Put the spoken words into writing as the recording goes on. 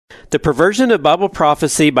The perversion of Bible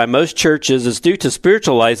prophecy by most churches is due to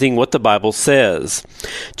spiritualizing what the Bible says.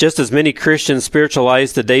 Just as many Christians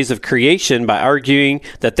spiritualize the days of creation by arguing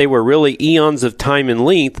that they were really eons of time in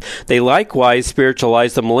length, they likewise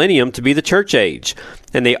spiritualize the millennium to be the church age.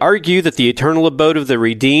 And they argue that the eternal abode of the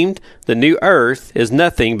redeemed, the new earth, is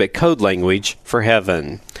nothing but code language for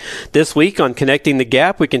heaven. This week on Connecting the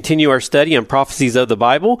Gap, we continue our study on prophecies of the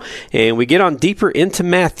Bible, and we get on deeper into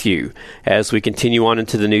Matthew as we continue on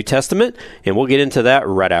into the New Testament, and we'll get into that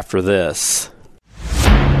right after this.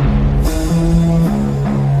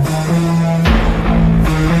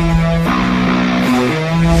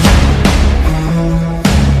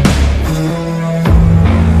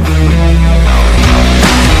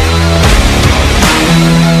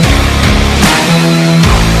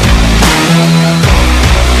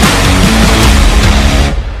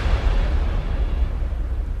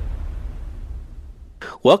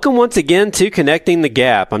 Welcome once again to Connecting the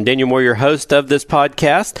Gap. I'm Daniel Moore, your host of this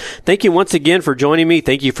podcast. Thank you once again for joining me.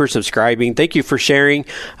 Thank you for subscribing. Thank you for sharing.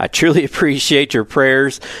 I truly appreciate your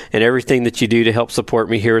prayers and everything that you do to help support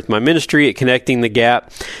me here with my ministry at Connecting the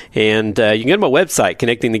Gap. And you can go to my website,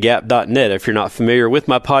 connectingthegap.net, if you're not familiar with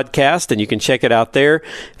my podcast, and you can check it out there,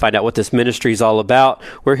 find out what this ministry is all about.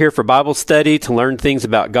 We're here for Bible study to learn things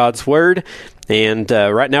about God's Word. And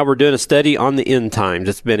right now we're doing a study on the end times.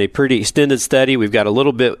 It's been a pretty extended study. We've got a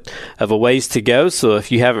little bit of a ways to go. So if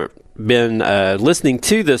you haven't been listening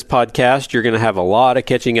to this podcast, you're going to have a lot of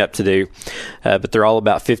catching up to do. But they're all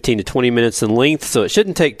about 15 to 20 minutes in length, so it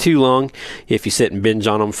shouldn't take too long if you sit and binge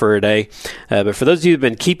on them for a day. But for those of you who've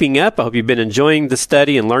been keeping up, I hope you've been enjoying the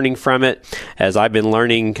study and learning from it, as I've been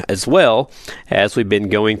learning as well as we've been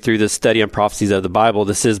going through this study on prophecies of the Bible.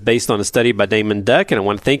 This is based on a study by Damon Duck, and I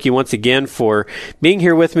want to thank you once again for being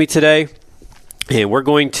here with me today. And we're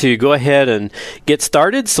going to go ahead and get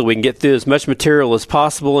started so we can get through as much material as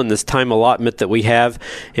possible in this time allotment that we have.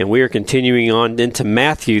 And we are continuing on into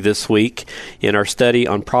Matthew this week in our study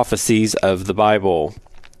on prophecies of the Bible.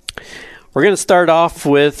 We're going to start off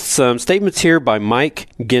with some statements here by Mike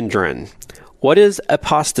Gendron. What is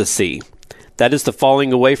apostasy? That is the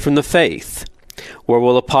falling away from the faith. Where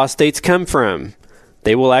will apostates come from?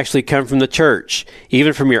 They will actually come from the church.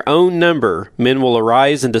 Even from your own number, men will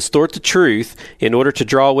arise and distort the truth in order to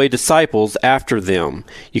draw away disciples after them.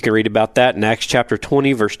 You can read about that in Acts chapter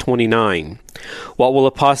 20, verse 29. What will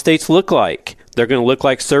apostates look like? They're going to look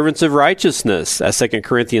like servants of righteousness, as 2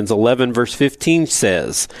 Corinthians 11, verse 15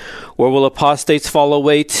 says. Where will apostates fall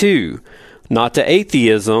away to? Not to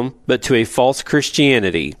atheism, but to a false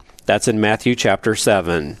Christianity. That's in Matthew chapter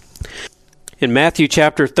 7. In Matthew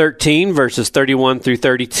chapter 13, verses 31 through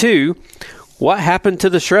 32, what happened to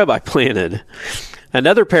the shrub I planted?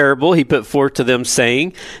 Another parable he put forth to them,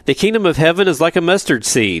 saying, The kingdom of heaven is like a mustard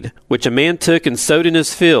seed, which a man took and sowed in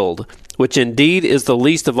his field, which indeed is the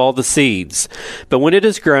least of all the seeds. But when it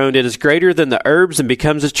is grown, it is greater than the herbs and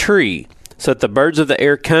becomes a tree, so that the birds of the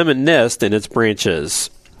air come and nest in its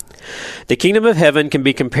branches. The kingdom of heaven can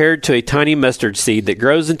be compared to a tiny mustard seed that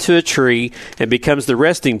grows into a tree and becomes the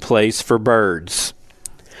resting place for birds.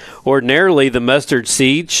 Ordinarily, the mustard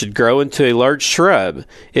seed should grow into a large shrub.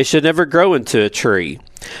 It should never grow into a tree.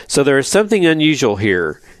 So there is something unusual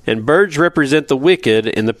here, and birds represent the wicked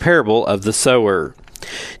in the parable of the sower.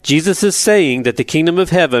 Jesus is saying that the kingdom of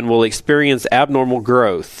heaven will experience abnormal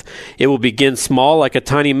growth. It will begin small like a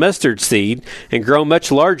tiny mustard seed and grow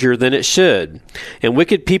much larger than it should, and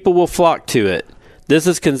wicked people will flock to it. This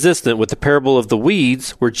is consistent with the parable of the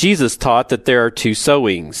weeds, where Jesus taught that there are two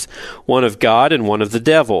sowings, one of God and one of the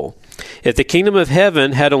devil. If the kingdom of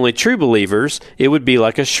heaven had only true believers, it would be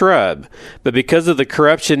like a shrub. But because of the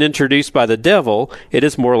corruption introduced by the devil, it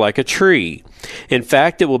is more like a tree. In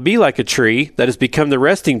fact, it will be like a tree that has become the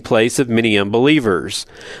resting place of many unbelievers.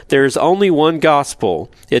 There is only one gospel.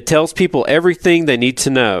 It tells people everything they need to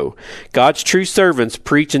know. God's true servants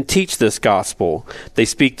preach and teach this gospel. They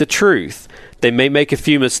speak the truth. They may make a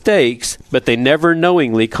few mistakes, but they never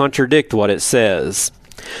knowingly contradict what it says.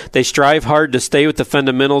 They strive hard to stay with the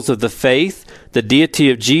fundamentals of the faith, the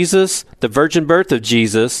deity of Jesus, the virgin birth of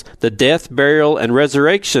Jesus, the death, burial, and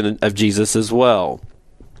resurrection of Jesus as well.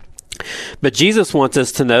 But Jesus wants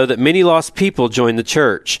us to know that many lost people join the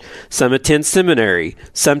church. Some attend seminary.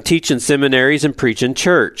 Some teach in seminaries and preach in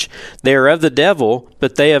church. They are of the devil,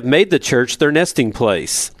 but they have made the church their nesting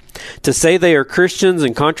place. To say they are Christians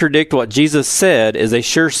and contradict what Jesus said is a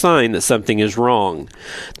sure sign that something is wrong.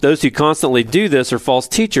 Those who constantly do this are false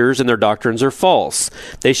teachers, and their doctrines are false.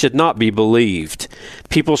 They should not be believed.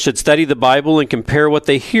 People should study the Bible and compare what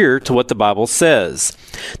they hear to what the Bible says.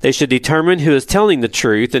 They should determine who is telling the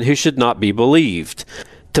truth and who should not be believed.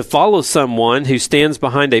 To follow someone who stands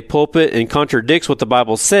behind a pulpit and contradicts what the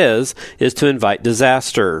Bible says is to invite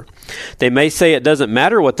disaster. They may say it doesn't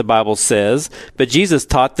matter what the Bible says, but Jesus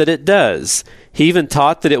taught that it does. He even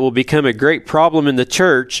taught that it will become a great problem in the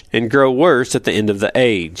church and grow worse at the end of the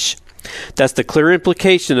age. That's the clear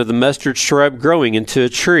implication of the mustard shrub growing into a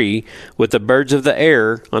tree with the birds of the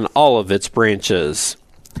air on all of its branches.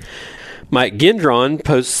 Mike Gendron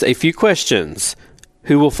posts a few questions.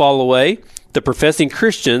 Who will fall away? The professing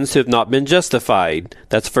Christians who have not been justified.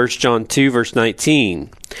 That's 1 John 2, verse 19.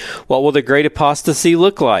 What will the great apostasy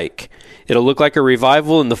look like? It'll look like a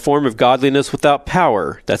revival in the form of godliness without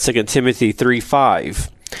power. That's 2 Timothy 3:5.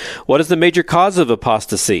 What is the major cause of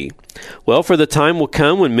apostasy? Well, for the time will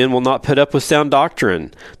come when men will not put up with sound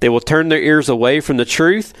doctrine. They will turn their ears away from the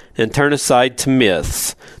truth and turn aside to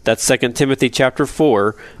myths. That's 2 Timothy chapter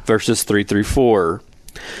 4, verses 3 through 4.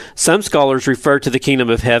 Some scholars refer to the kingdom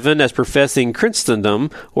of heaven as professing Christendom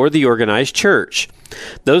or the organized church.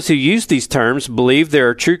 Those who use these terms believe there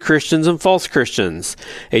are true Christians and false Christians,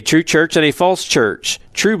 a true church and a false church,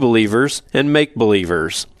 true believers and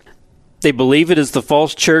make-believers. They believe it is the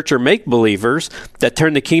false church or make-believers that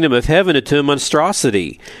turn the kingdom of heaven into a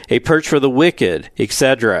monstrosity, a perch for the wicked,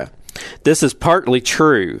 etc. This is partly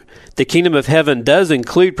true. The kingdom of heaven does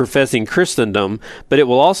include professing Christendom, but it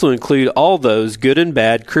will also include all those good and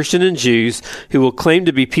bad, Christian and Jews, who will claim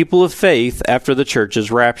to be people of faith after the church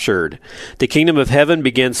is raptured. The kingdom of heaven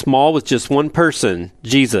began small with just one person,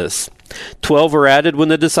 Jesus. 12 were added when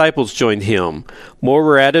the disciples joined him. More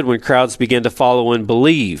were added when crowds began to follow and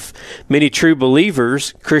believe. Many true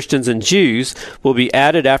believers, Christians and Jews, will be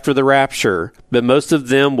added after the rapture, but most of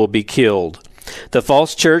them will be killed. The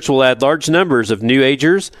false church will add large numbers of New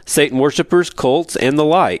Agers, Satan worshippers, cults, and the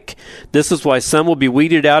like. This is why some will be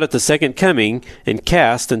weeded out at the second coming and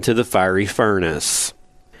cast into the fiery furnace.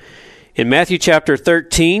 In Matthew chapter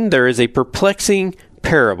 13, there is a perplexing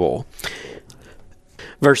parable.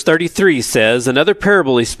 Verse 33 says, Another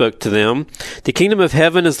parable he spoke to them. The kingdom of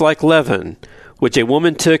heaven is like leaven, which a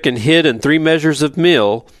woman took and hid in 3 measures of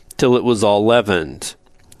meal till it was all leavened.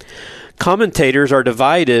 Commentators are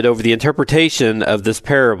divided over the interpretation of this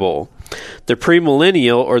parable. The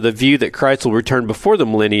premillennial, or the view that Christ will return before the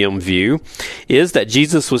millennium view, is that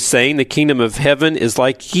Jesus was saying the kingdom of heaven is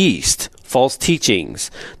like yeast, false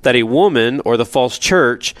teachings, that a woman, or the false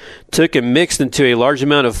church, took and mixed into a large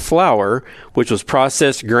amount of flour, which was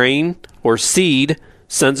processed grain, or seed,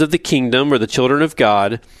 sons of the kingdom, or the children of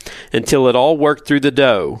God, until it all worked through the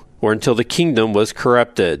dough, or until the kingdom was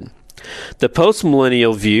corrupted. The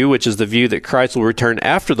postmillennial view, which is the view that Christ will return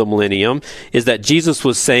after the millennium, is that Jesus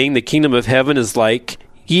was saying the kingdom of heaven is like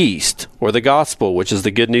yeast, or the gospel, which is the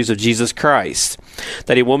good news of Jesus Christ,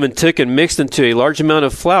 that a woman took and mixed into a large amount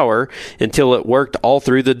of flour until it worked all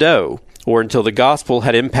through the dough, or until the gospel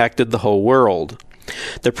had impacted the whole world.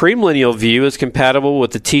 The premillennial view is compatible with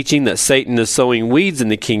the teaching that Satan is sowing weeds in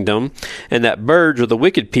the kingdom, and that birds or the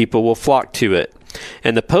wicked people will flock to it.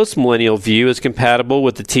 And the postmillennial view is compatible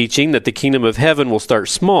with the teaching that the kingdom of heaven will start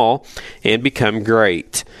small and become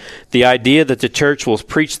great. The idea that the church will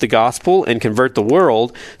preach the gospel and convert the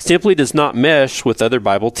world simply does not mesh with other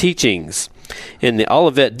Bible teachings. In the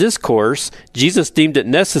Olivet Discourse, Jesus deemed it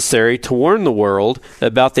necessary to warn the world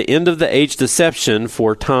about the end of the age deception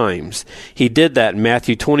 4 times. He did that in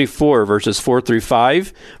Matthew 24, verses 4 through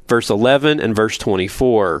 5, verse 11, and verse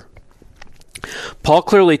 24. Paul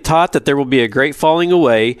clearly taught that there will be a great falling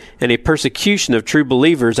away and a persecution of true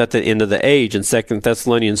believers at the end of the age in 2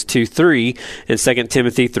 Thessalonians 2:3 and 2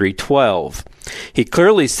 Timothy 3:12. He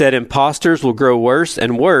clearly said impostors will grow worse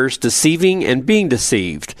and worse, deceiving and being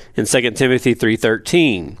deceived in 2 Timothy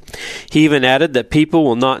 3:13. He even added that people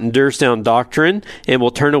will not endure sound doctrine and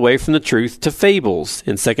will turn away from the truth to fables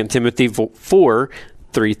in 2 Timothy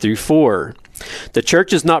 4:3-4. The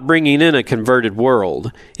church is not bringing in a converted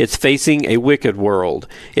world. It's facing a wicked world.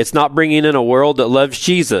 It's not bringing in a world that loves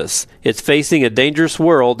Jesus. It's facing a dangerous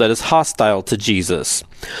world that is hostile to Jesus.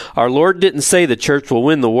 Our Lord didn't say the church will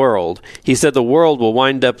win the world. He said the world will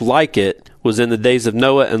wind up like it was in the days of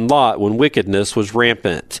Noah and Lot when wickedness was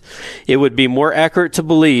rampant. It would be more accurate to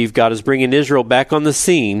believe God is bringing Israel back on the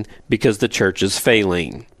scene because the church is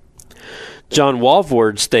failing. John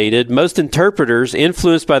Walvoord stated, most interpreters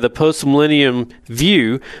influenced by the postmillennium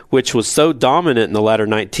view, which was so dominant in the latter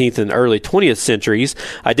 19th and early 20th centuries,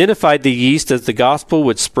 identified the yeast as the gospel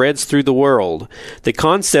which spreads through the world. The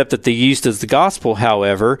concept that the yeast is the gospel,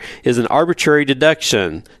 however, is an arbitrary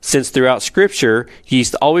deduction, since throughout Scripture,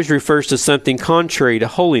 yeast always refers to something contrary to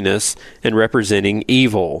holiness and representing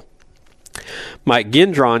evil. Mike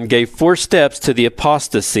Gendron gave 4 steps to the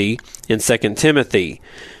apostasy in 2 Timothy.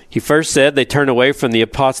 He first said they turn away from the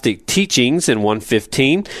apostate teachings in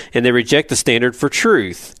 1:15, and they reject the standard for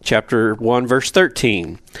truth, chapter 1, verse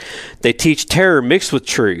 13. They teach terror mixed with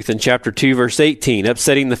truth in chapter 2, verse 18,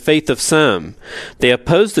 upsetting the faith of some. They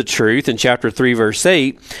oppose the truth in chapter 3, verse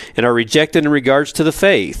 8, and are rejected in regards to the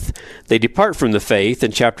faith. They depart from the faith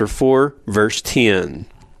in chapter 4, verse 10.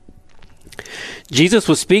 Jesus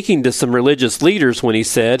was speaking to some religious leaders when he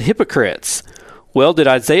said, "Hypocrites! Well, did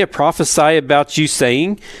Isaiah prophesy about you,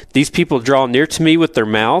 saying, 'These people draw near to me with their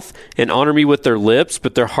mouth, and honor me with their lips,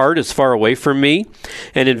 but their heart is far away from me?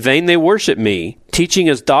 And in vain they worship me, teaching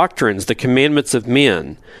as doctrines the commandments of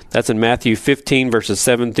men.'" That's in Matthew 15, verses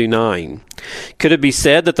 7 through 9. Could it be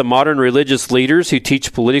said that the modern religious leaders who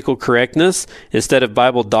teach political correctness instead of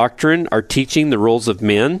Bible doctrine are teaching the rules of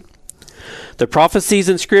men? The prophecies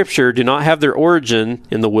in Scripture do not have their origin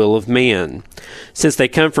in the will of man. Since they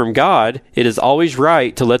come from God, it is always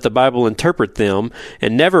right to let the Bible interpret them,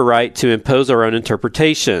 and never right to impose our own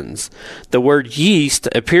interpretations. The word yeast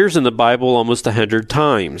appears in the Bible almost 100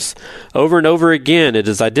 times. Over and over again, it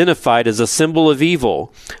is identified as a symbol of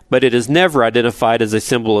evil, but it is never identified as a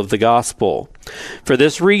symbol of the gospel. For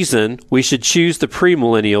this reason, we should choose the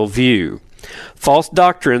premillennial view. False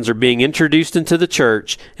doctrines are being introduced into the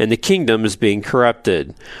church, and the kingdom is being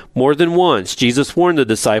corrupted. More than once, Jesus warned the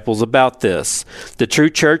disciples about this. The true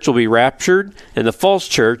church will be raptured, and the false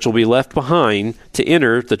church will be left behind to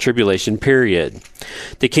enter the tribulation period.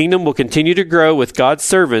 The kingdom will continue to grow with God's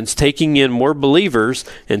servants taking in more believers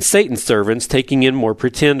and Satan's servants taking in more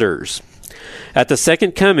pretenders. At the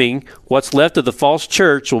second coming, what's left of the false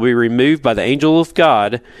church will be removed by the angel of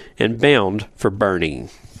God and bound for burning.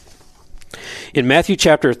 In Matthew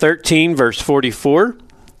chapter 13, verse 44,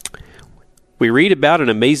 we read about an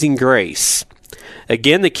amazing grace.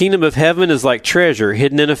 "Again, the kingdom of heaven is like treasure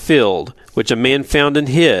hidden in a field, which a man found and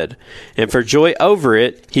hid. And for joy over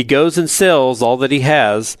it, he goes and sells all that he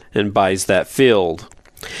has and buys that field."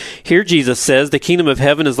 Here Jesus says the kingdom of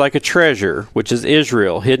heaven is like a treasure, which is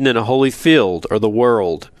Israel, hidden in a holy field, or the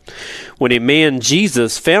world. When a man,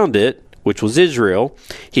 Jesus, found it, which was Israel,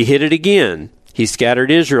 he hid it again. He scattered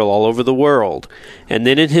Israel all over the world, and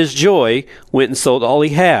then in his joy went and sold all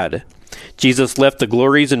he had. Jesus left the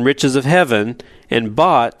glories and riches of heaven and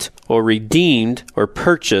bought or redeemed or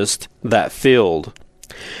purchased that field.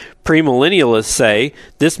 Premillennialists say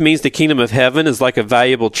this means the kingdom of heaven is like a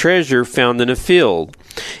valuable treasure found in a field.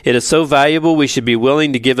 It is so valuable we should be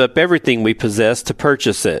willing to give up everything we possess to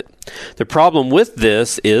purchase it. The problem with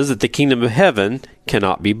this is that the kingdom of heaven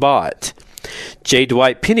cannot be bought. J.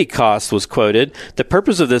 Dwight Pentecost was quoted, "The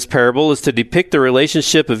purpose of this parable is to depict the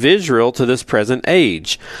relationship of Israel to this present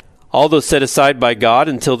age. Although set aside by God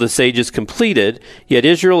until this age is completed, yet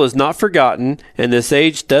Israel is not forgotten, and this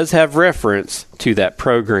age does have reference to that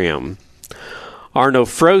program." Arno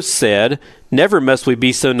Frost said, "Never must we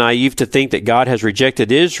be so naive to think that God has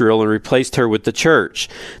rejected Israel and replaced her with the church.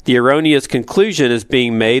 The erroneous conclusion is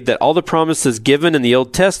being made that all the promises given in the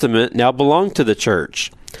Old Testament now belong to the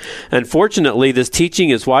church. Unfortunately, this teaching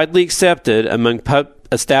is widely accepted among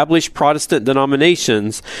established Protestant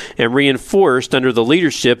denominations and reinforced under the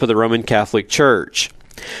leadership of the Roman Catholic Church.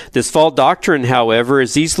 This false doctrine, however,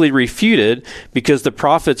 is easily refuted because the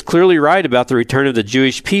prophets clearly write about the return of the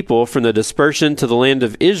Jewish people from the dispersion to the land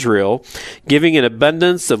of Israel, giving an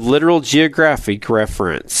abundance of literal geographic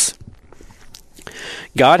reference.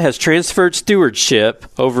 God has transferred stewardship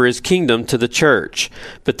over his kingdom to the church,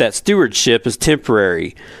 but that stewardship is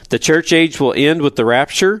temporary. The church age will end with the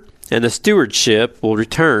rapture, and the stewardship will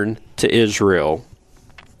return to Israel.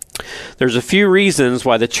 There's a few reasons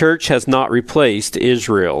why the church has not replaced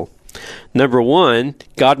Israel. Number one,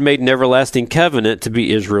 God made an everlasting covenant to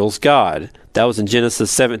be Israel's God. That was in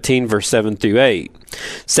Genesis 17, verse 7 through 8.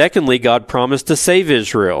 Secondly, God promised to save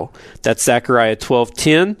Israel. That's Zechariah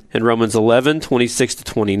 12:10 and Romans 11:26 to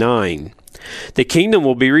 29. The kingdom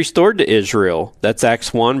will be restored to Israel. That's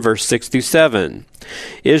Acts 1, verse 6 through 7.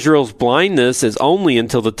 Israel's blindness is only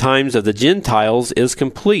until the times of the Gentiles is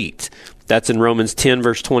complete. That's in Romans 10,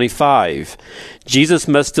 verse 25. Jesus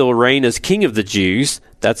must still reign as King of the Jews.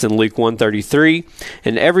 That's in Luke 1:33.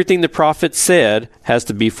 And everything the prophets said has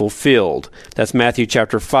to be fulfilled. That's Matthew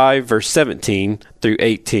chapter 5, verse 17 through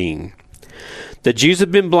 18. The Jews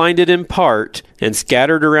have been blinded in part and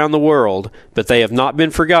scattered around the world, but they have not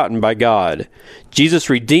been forgotten by God. Jesus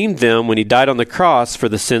redeemed them when he died on the cross for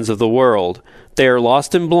the sins of the world. They are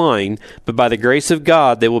lost and blind, but by the grace of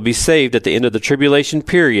God they will be saved at the end of the tribulation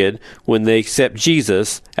period when they accept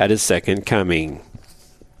Jesus at his second coming.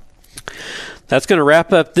 That's going to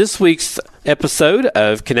wrap up this week's episode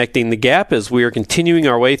of Connecting the Gap as we are continuing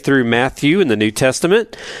our way through Matthew in the New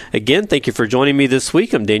Testament. Again, thank you for joining me this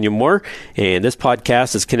week. I'm Daniel Moore, and this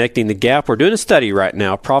podcast is Connecting the Gap. We're doing a study right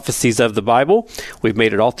now, Prophecies of the Bible. We've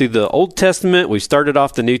made it all through the Old Testament. We started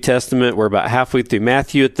off the New Testament. We're about halfway through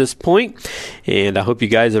Matthew at this point, and I hope you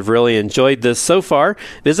guys have really enjoyed this so far.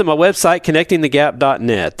 Visit my website,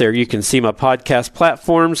 connectingthegap.net. There you can see my podcast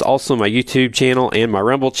platforms, also my YouTube channel and my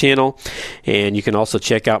Rumble channel, and you can also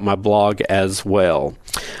check out my blog as well.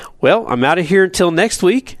 Well, I'm out of here until next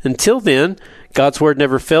week. Until then, God's Word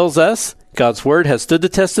never fails us. God's Word has stood the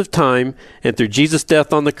test of time, and through Jesus'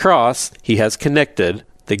 death on the cross, He has connected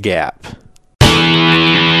the gap.